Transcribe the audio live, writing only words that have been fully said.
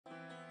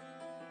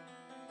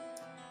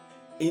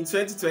In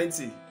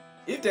 2020,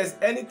 if there's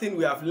anything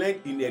we have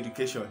learned in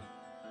education,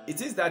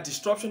 it is that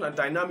disruption and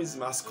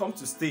dynamism has come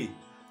to stay,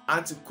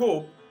 and to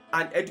cope,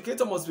 an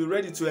educator must be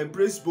ready to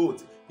embrace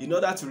both in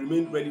order to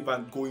remain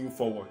relevant going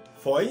forward.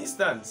 For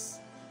instance,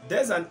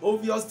 there's an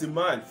obvious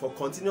demand for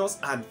continuous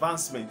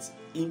advancement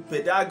in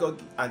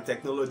pedagogy and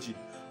technology,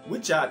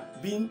 which are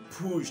being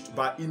pushed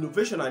by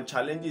innovation and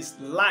challenges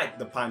like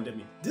the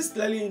pandemic. This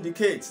clearly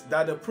indicates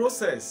that the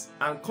process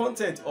and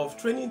content of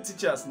training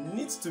teachers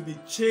needs to be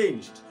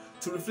changed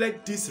to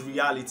reflect these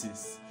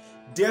realities.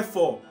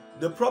 Therefore,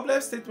 the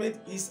problem statement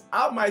is,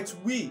 how might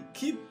we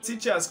keep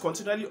teachers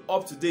continually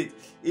up to date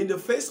in the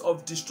face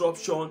of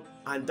disruption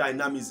and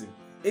dynamism?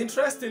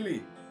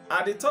 Interestingly,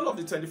 at the turn of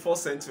the 21st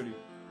century,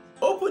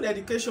 open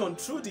education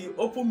through the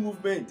open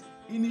movement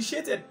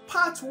initiated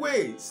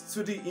pathways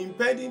to the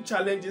impending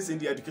challenges in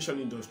the education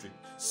industry.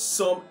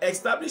 Some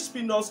established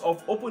spin-offs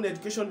of open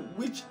education,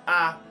 which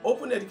are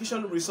Open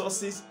Education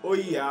Resources,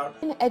 OER.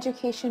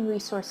 Education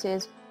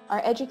resources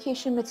are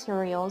education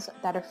materials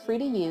that are free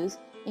to use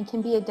and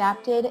can be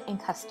adapted and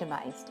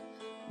customized.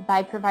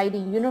 By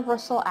providing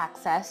universal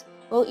access,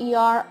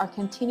 OER are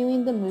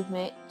continuing the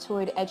movement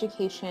toward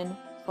education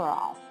for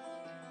all.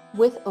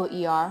 With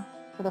OER,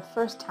 for the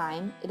first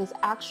time, it is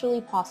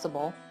actually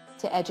possible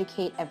to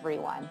educate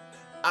everyone.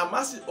 A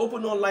massive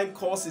open online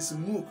course is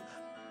MOOC.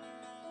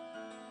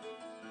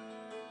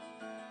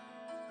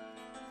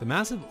 The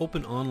massive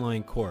open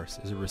online course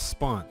is a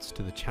response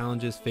to the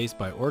challenges faced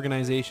by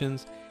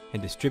organizations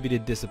and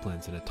distributed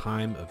disciplines in a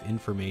time of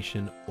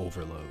information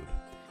overload.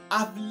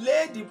 I've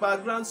laid the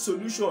background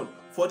solution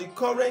for the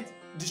current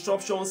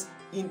disruptions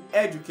in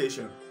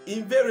education.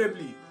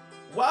 Invariably,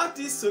 while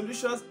these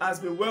solutions has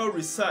been well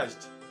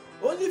researched,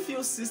 only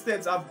few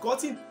systems have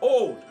gotten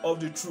hold of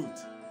the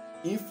truth.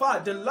 In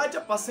fact, the larger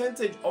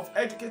percentage of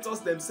educators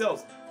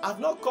themselves have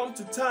not come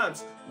to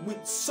terms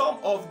with some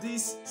of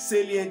these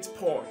salient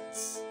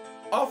points.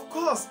 Of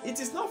course, it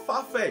is not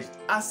far-fetched,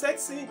 as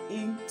Sexton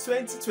in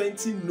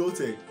 2020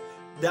 noted,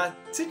 that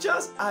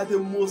teachers are the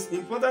most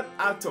important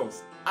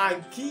actors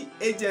and key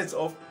agents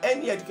of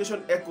any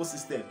education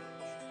ecosystem.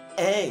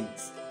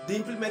 Hence, the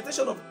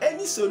implementation of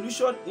any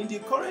solution in the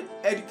current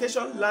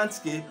education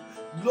landscape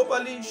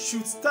globally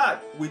should start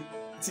with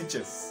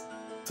teachers.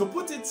 To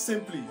put it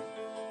simply,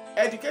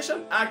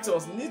 education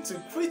actors need to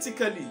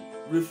critically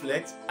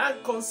reflect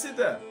and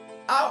consider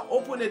how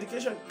open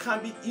education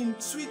can be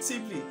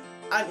intuitively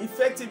and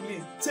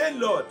effectively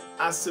tailored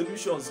as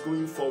solutions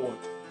going forward.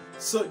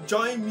 So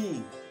join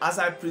me as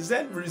I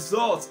present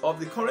results of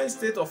the current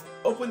state of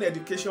open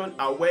education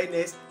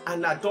awareness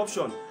and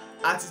adoption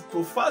as its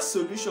preferred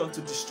solution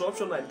to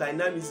disruption and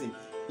dynamism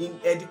in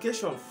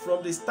education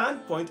from the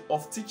standpoint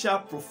of teacher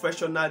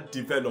professional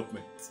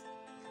development.